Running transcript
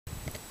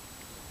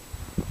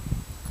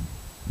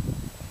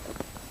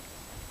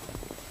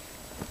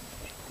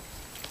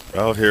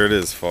Well, here it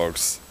is,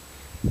 folks.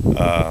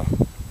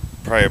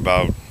 Probably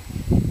about,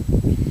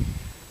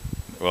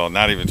 well,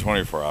 not even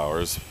 24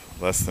 hours,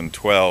 less than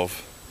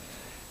 12.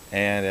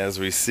 And as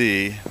we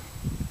see,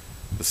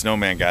 the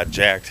snowman got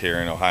jacked here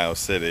in Ohio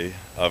City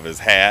of his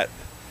hat,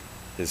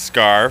 his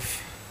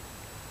scarf,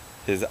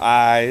 his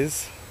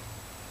eyes,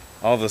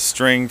 all the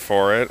string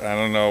for it. I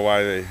don't know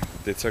why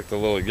they took the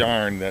little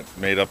yarn that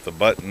made up the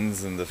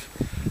buttons and the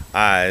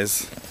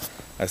eyes.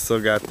 I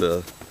still got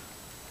the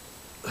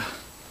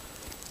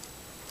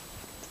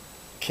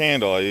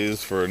candle I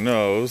used for a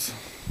nose.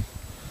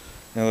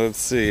 And let's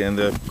see, and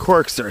the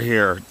corks are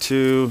here.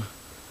 2,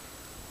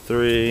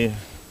 3,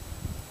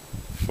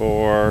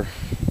 4.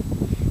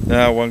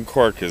 Now one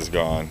cork is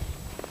gone.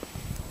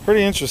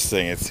 Pretty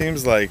interesting. It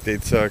seems like they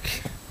took,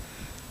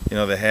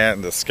 the hat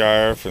and the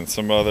scarf and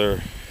some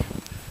other,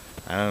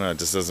 I don't know, it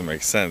just doesn't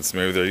make sense.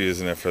 Maybe they're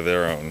using it for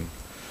their own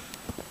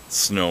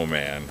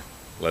snowman.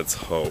 Let's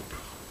hope.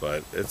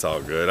 But it's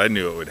all good. I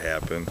knew it would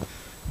happen.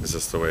 It's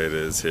just the way it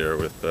is here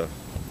with the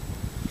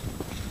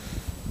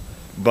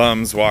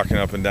bums walking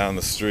up and down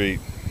the street.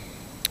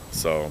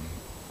 So,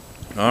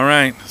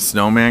 alright,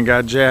 snowman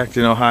got jacked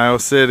in Ohio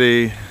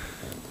City.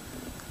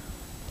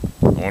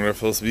 I wonder if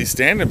he'll be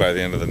standing by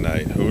the end of the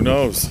night. Who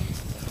knows?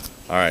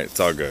 Alright, it's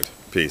all good.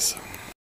 Peace.